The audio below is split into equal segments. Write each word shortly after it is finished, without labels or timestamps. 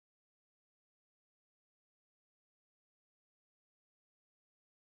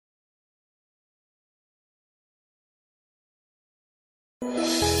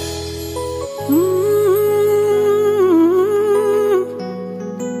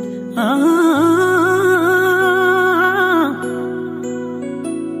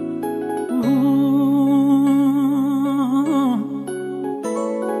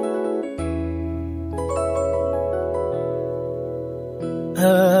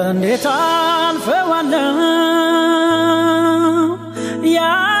እንዴት አልፈዋለሁ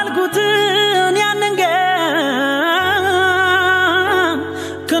ያልኩትን ያንን ቀን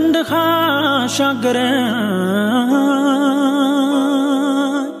ክንድህ አሻገረኝ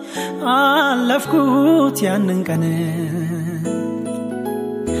አለፍኩት ያንን ቀን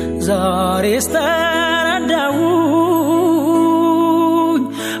ዛሬስ ተረዳሁኝ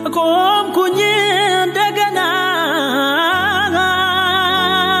ቆምኩኝ እንደገና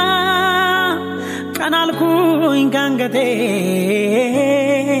ቀናልኩኝ ካንገቴ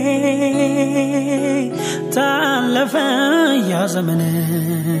ታለፈ ያ ዘመን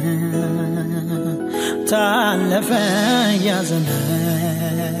ታለፈ ያ ዘመን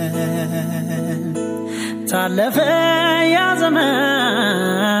ታለፈ ያ ዘመን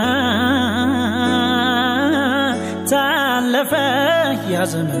ታለፈ ያ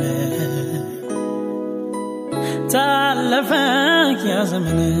ዘመን ታለፈ ያ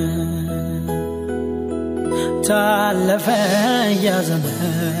ዘመን ታለፈ ያ ዘመን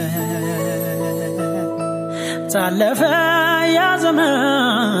ታለፈ ያ ዘመን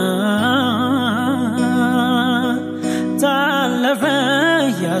ታለፈ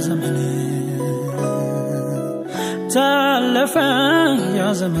ያ ዘመን ታለፈ ያ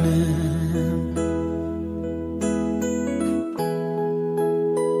ዘመን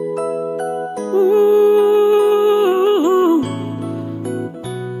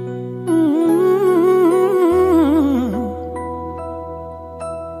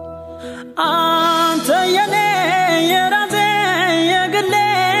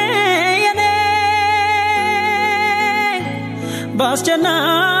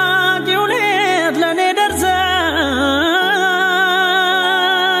ባስጨናቂው ሌት ለኔ ደርሰ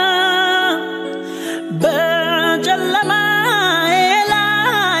በጨለማዬ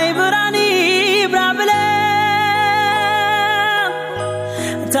ላይ ብርሃን ይብራ ብለህ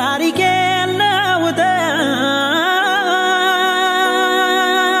ታሪኬን ለውጠህ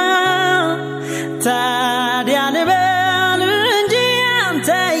ታዲያ ልበል እንጂ አንተ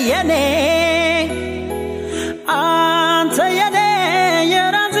የኔ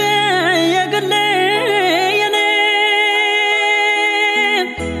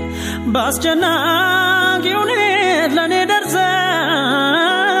ባስጨናቂው ሌት ለኔ ደርሰ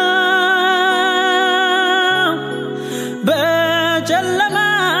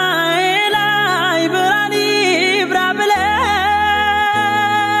በጨለማዬ ላይ ብርሃን ይብራ ብለህ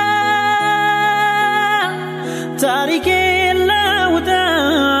ታሪኬን ለውጠህ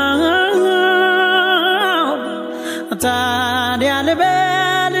ታዲያ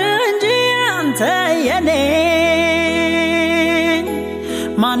ልበል እንጂ አንተ የኔ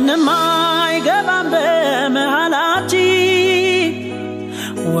ማንም አይገባም በመሃላችን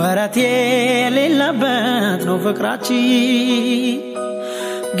ወረት የሌለበት ነው ፍቅራችን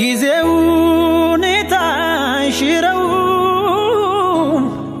ጊዜው ሁኔታ አይሽረው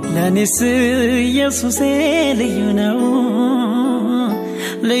ለኔስ ኢየሱስ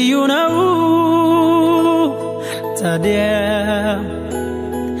ልዩ ነው ታዲያ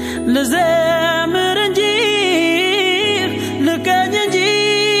ልዘምር እንጂ ልቀኝ እንጂ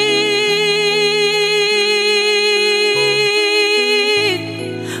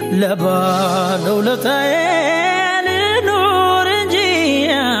ለባለው ለታዬ ልኑር እንጂ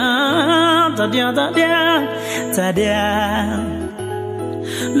ታዲያ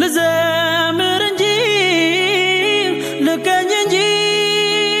ልዘምር እንጂ ልቀኝ እንጂ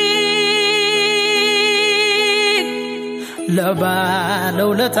ለባለው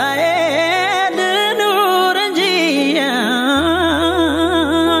ለታዬ ልኑር እንጂ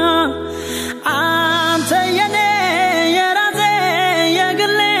አንተ የኔ የራሴ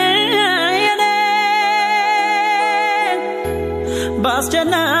የግሌ የኔ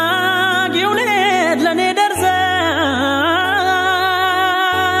ባስጨናቂው ሌት ለኔ ደርሰ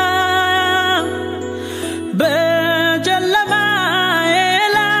በጨለማዬ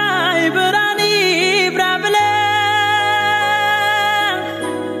ላይ ብርሃን ይብራ ብለህ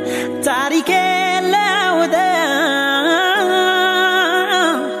ታሪኬን ለውጠህ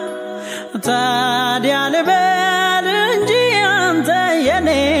ታዲያ ልበል እንጂ አንተ የኔ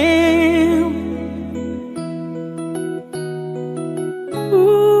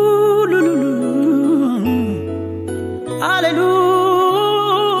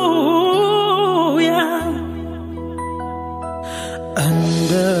ሃሌሉያ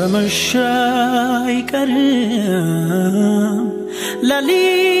እንደ መሻ አይቀርም ለሊ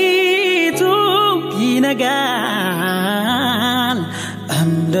ይነጋል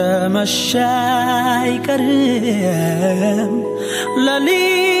እንደመሻይ ቀርም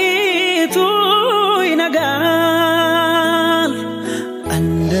ለሊቱ ይነጋል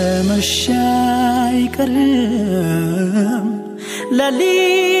እንደመሻይ ቀርም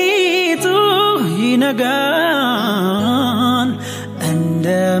ለሊቱ ይነጋል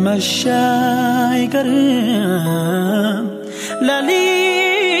እንደመሻይ ቀርም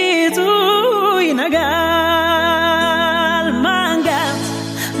ለሊቱ ይነጋል ማንጋት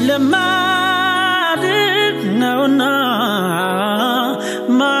ለማድ ነውና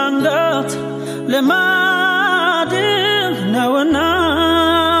ማንጋት ለማድ ነውና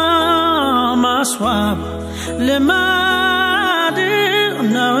ማስዋብ ለማድ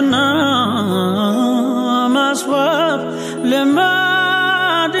ነውና ማስዋብ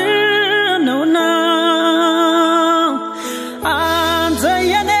ለማድ ነውና አንተ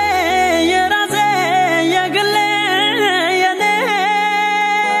የኔ የራሴ የግሌ የኔ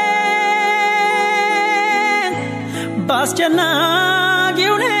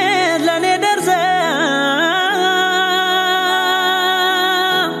ባስጨናቂው ለኔ ደርሰ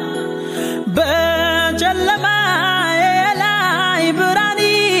በጨለማዬ ላይ ብርሃን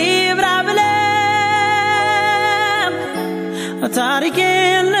ይብራ ብለህ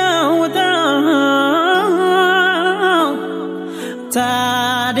ታሪኬን ለውጠው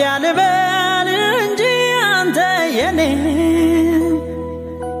ታዲያ ልበል እንጂ አንተ የኔ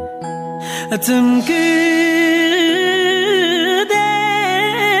ትምክህቴ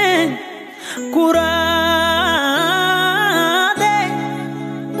ኩራቴ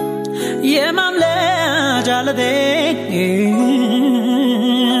የማምለጫ ዓለቴ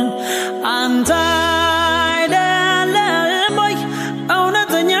አንተ አይደለም ወይ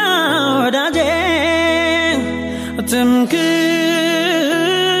እውነተኛ ወዳጄ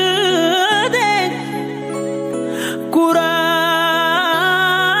ትምክህቴ ኩራቴ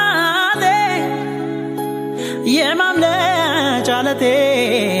የማምለጫ ዓለቴ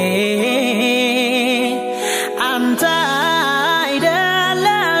አንተ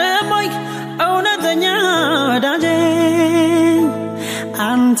አይደለም ወይ እውነተኛ ወዳጄ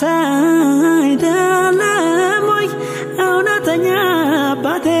አንተ አይደለም ወይ እውነተኛ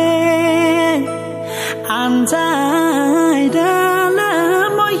አባቴ አንተ አይደለም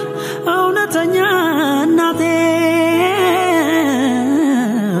ወይ እውነተኛ እናቴ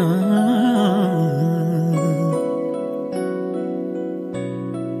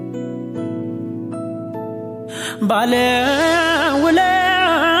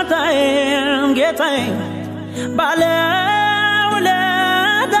ባለውለታዬ ጌታዬ ባለውለታዬ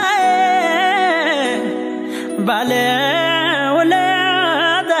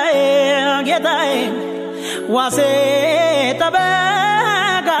ባለውለታዬ ጌታዬ ዋሴ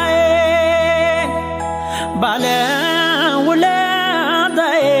ጠበቃዬ ባለውለታዬ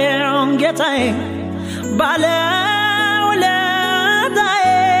ጌታዬ ባለውለታዬ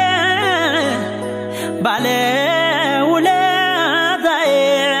ባለውለታዬ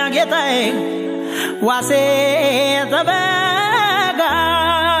ጌታዬ ዋሴ ጠበቃዬ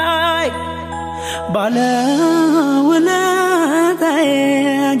ባለውለታዬ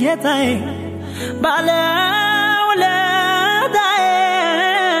ጌታዬ ባለውለታዬ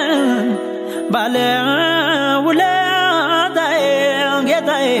ባለውለታዬ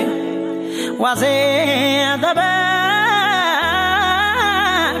ጌታዬ ዋሴ ጠበቃዬ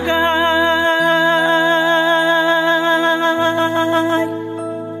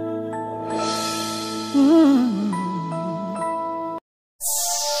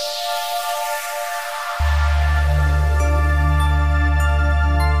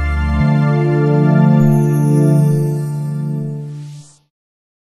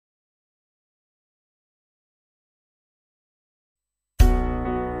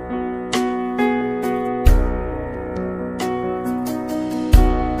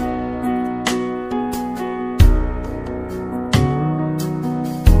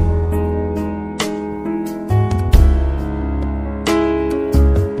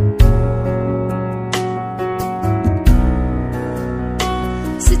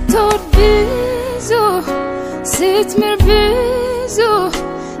ስትምር ብዙ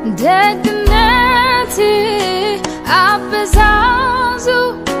ደግነት አበዛዙ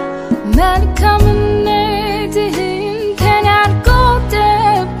መልካምነትህን ከኔ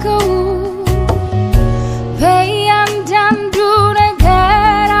አልቆጠብከው በእያንዳንዱ ነገር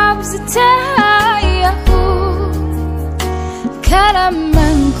አብዝተኸው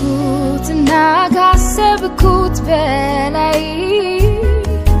ከለመንኩትና ካሰብኩት በላይ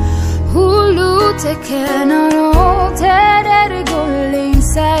ሁሉ ተከናውኖ ተደርጎልኝ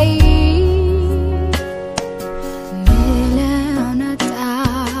ሳይ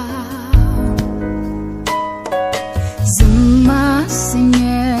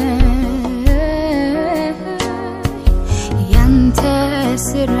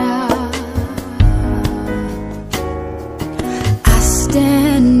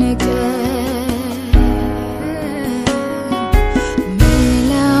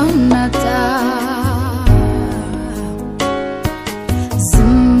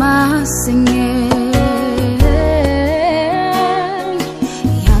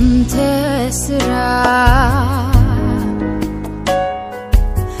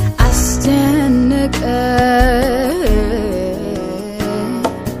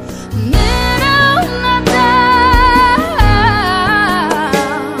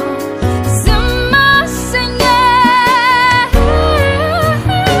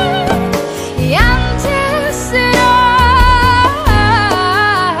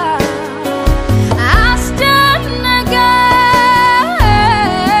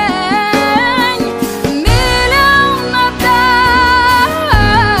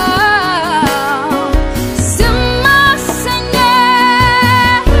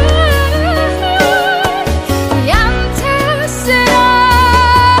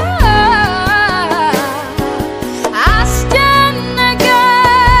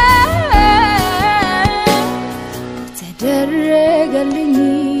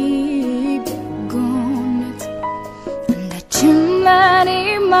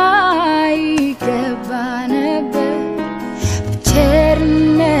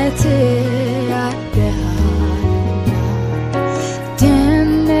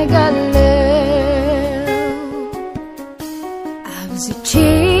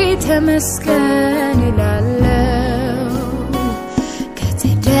ተመስገን ይላለው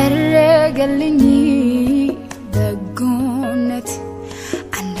ከተደረገልኝ በጎነት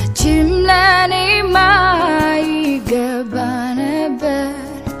አንዳችም ለኔ ማይገባ ነበር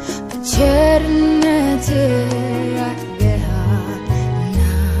በቸርነት ያገሃና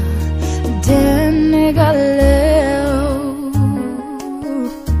ደንጋለው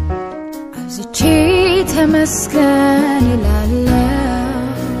አብዝቼ ተመስገን ይላለው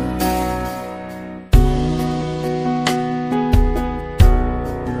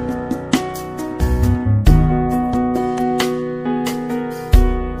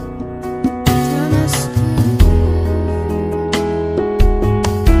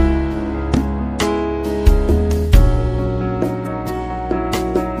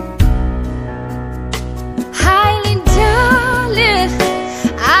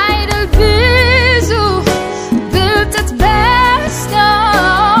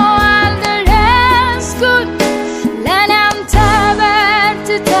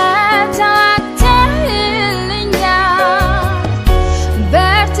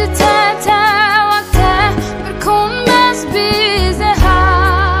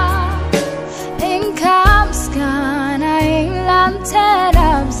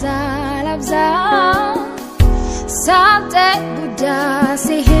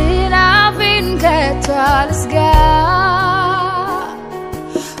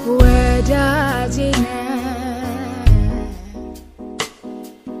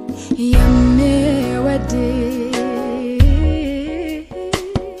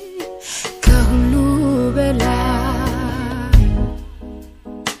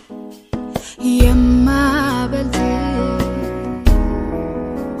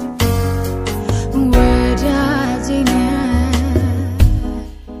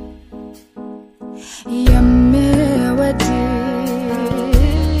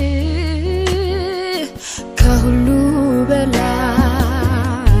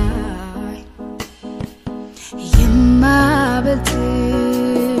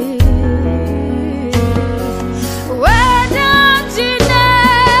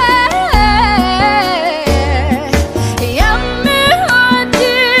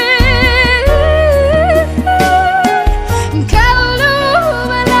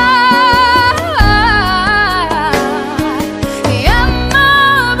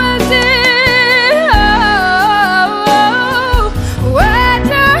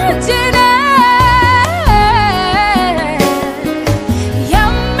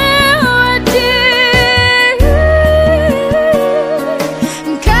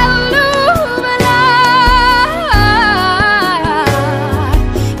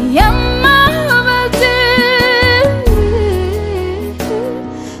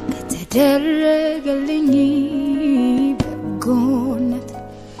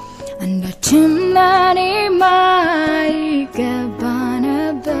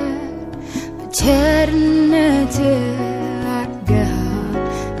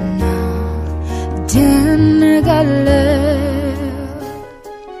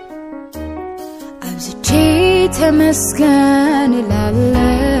ተመስገን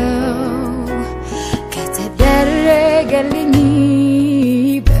ይላለው ከተደረገልኝ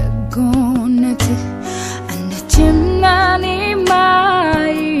በጎነት አንዳችም ለኔ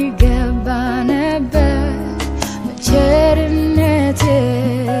ማይገባ ነበር በቸርነት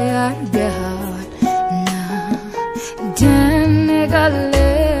ያርገሃልና ደንጋለው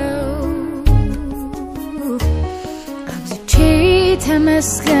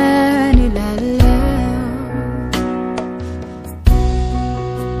ተመስገን እላለሁ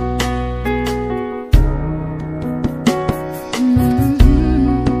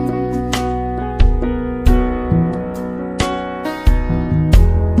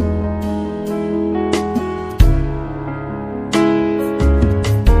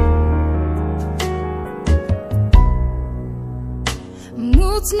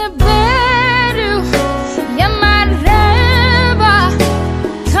ሙት ነበሩ የማረባ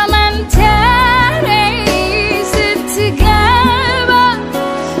ከመንተሬ ስትገባ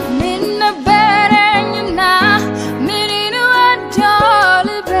ምን ነበረኝና ምንን ወደው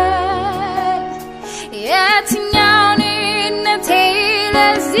ልበል የትኛውን እነቴ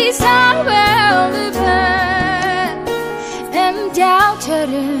ለዚህ ሳበው ልበል እንዲያው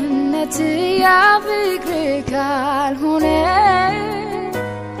ቸርነት ያፍቅር ካልሆነ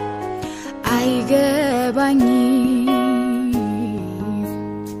አይገባኝ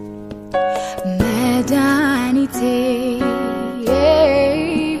መድኃኒቴ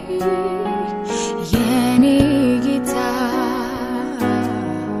የኔ ጌታ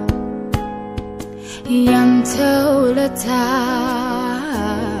ያንተ ውለታ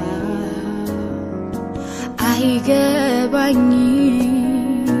አይገባኝ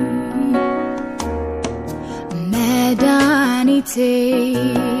መድኃኒቴ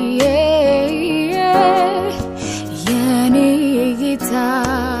የኔ ጌታ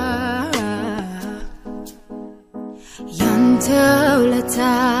ያንተ ውለታ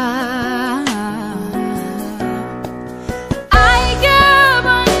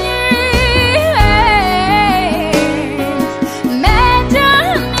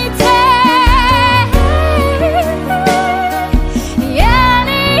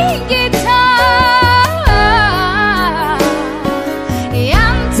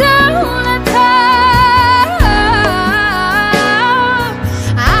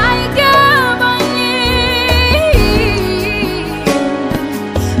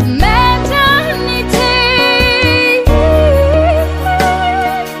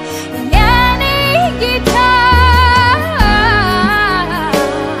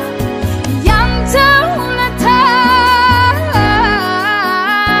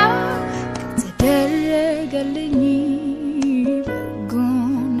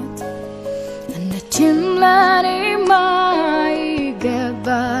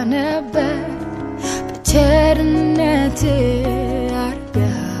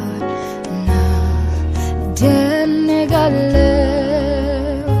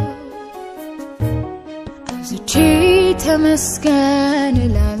ተመስገን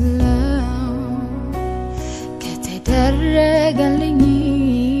እላለሁ ከተደረገልኝ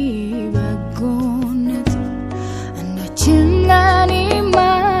በጎነት አንዳችም ለኔ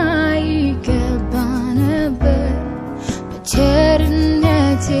የማይገባ ነበር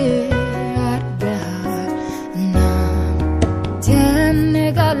በቸርነት አድርገሃልና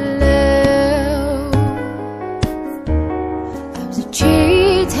እደነቃለሁ አብዝቼ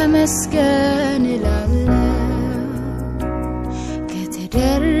ተመስገን እላለሁ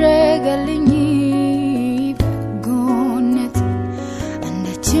ከተደረገልኝ በጎነት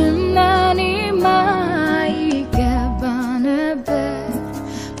አንዳችም ለኔ የማይገባ ነበር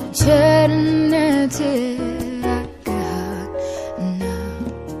በቸርነት አድርገሃልና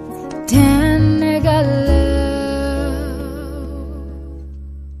እደነቃለሁ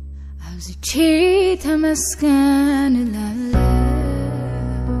አብዝቼ ተመስገን እላለሁ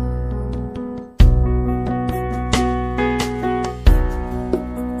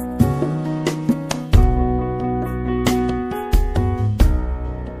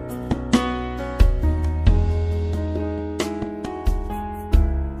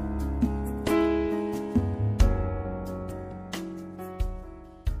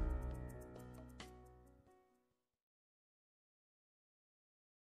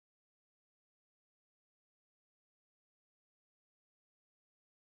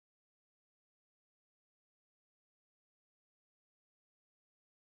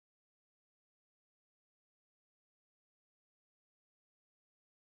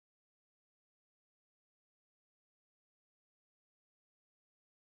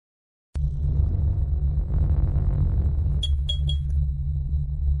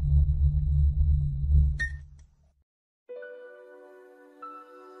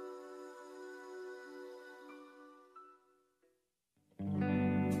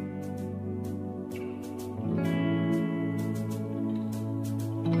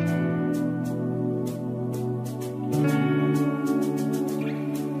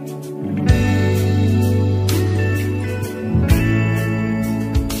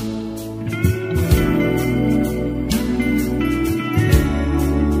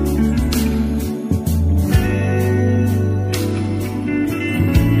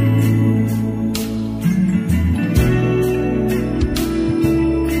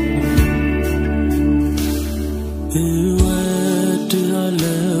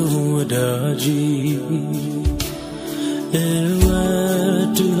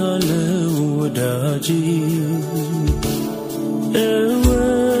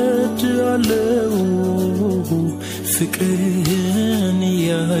አፈቅርሃለሁ ፍቅርን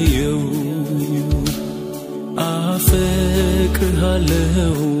ያየው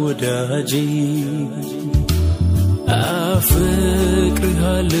አፈቅርሃለሁ ወዳጄ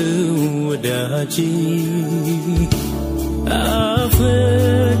አፈቅርሃለሁ ወዳጄ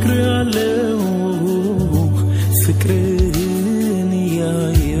አፈቅርሃለሁ ፍቅርን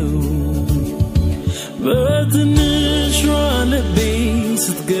ያየው በትንሿ ልቤ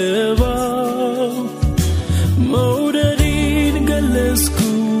ስትገባ መውደዴን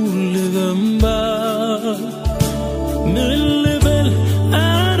ገለጽኩልህ በእንባ ምን ልበል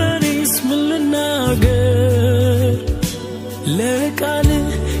ኧረ እኔስ ምን ልናገር ለቃልህ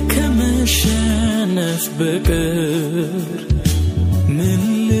ከመሸነፍ በቀር ምን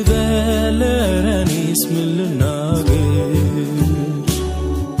ልበል ኧረ እኔስ ምን ልናገር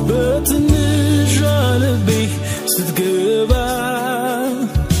በትንሿ ልቤ ስትገባ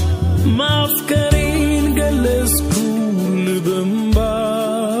ማፍቀሬን ገለጽኩልህ በእንባ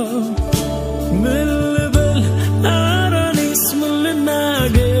ምን ልበል ኧረ እኔስ ምን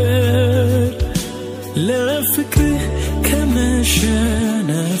ልናገር ለፍቅርህ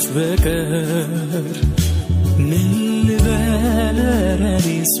ከመሸነፍ በቀር ምን ልበል ኧረ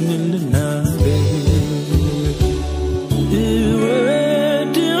እኔስ ምን ልናገር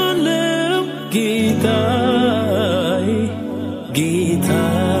እወድሃለሁ ጌታዬ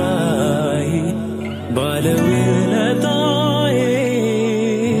ጌታዬ ባለውለታዬ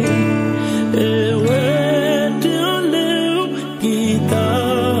እወድሃለሁ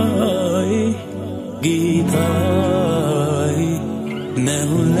ጌታዬ ጌታዬ ነህ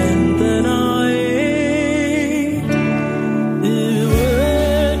ሁለንተናዬ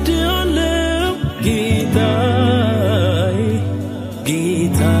እወድሃለሁ ጌታዬ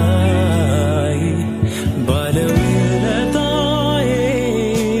ጌታዬ ባለውለታዬ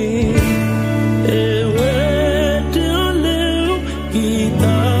እወድሃለሁ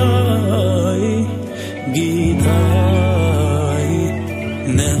ጌታዬ ጌታዬ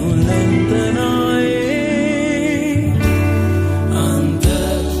ነህ ሁለንተናዬ አንተ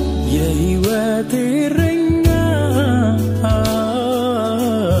የሕይወቴ እረኛ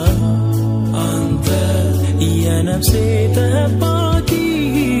አንተ የነፍሴ ጠባቂ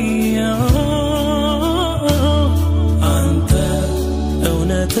አንተ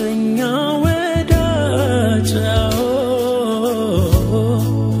እውነተኛ ወዳጅ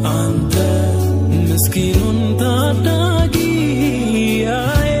አንተ ምስኪኑን ታዳጊ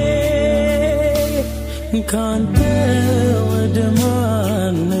ካንተ ወደ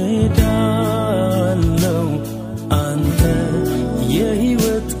ማን እሄዳለሁ አንተ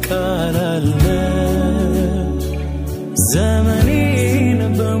የሕይወት ቃል አለ ዘመኔን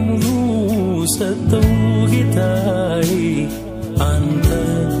በሙሉ ሰጠው ጌታዬ አንተ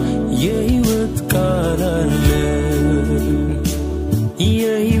የሕይወት ቃል አለ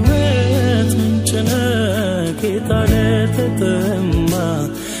የሕይወት ምንጭ ነህ ጌታ ለተጠማ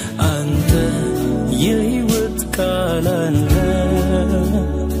አንተ የሕይወት ቃል አለ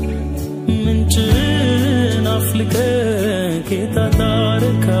ምንጭን አፍልቀህ ጌታ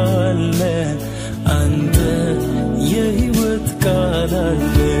ታረካለህ አንተ የሕይወት ቃል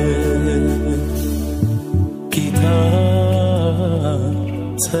አለ ጌታ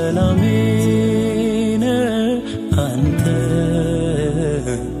ሰላሜ ነህ አንተ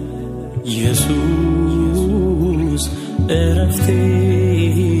ኢየሱስ እረፍቴ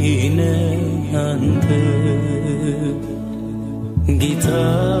ነህ አንተ ጌታ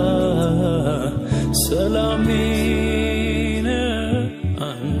ሰላሜ ነህ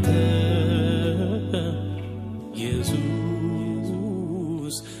አንተ ኢየሱስ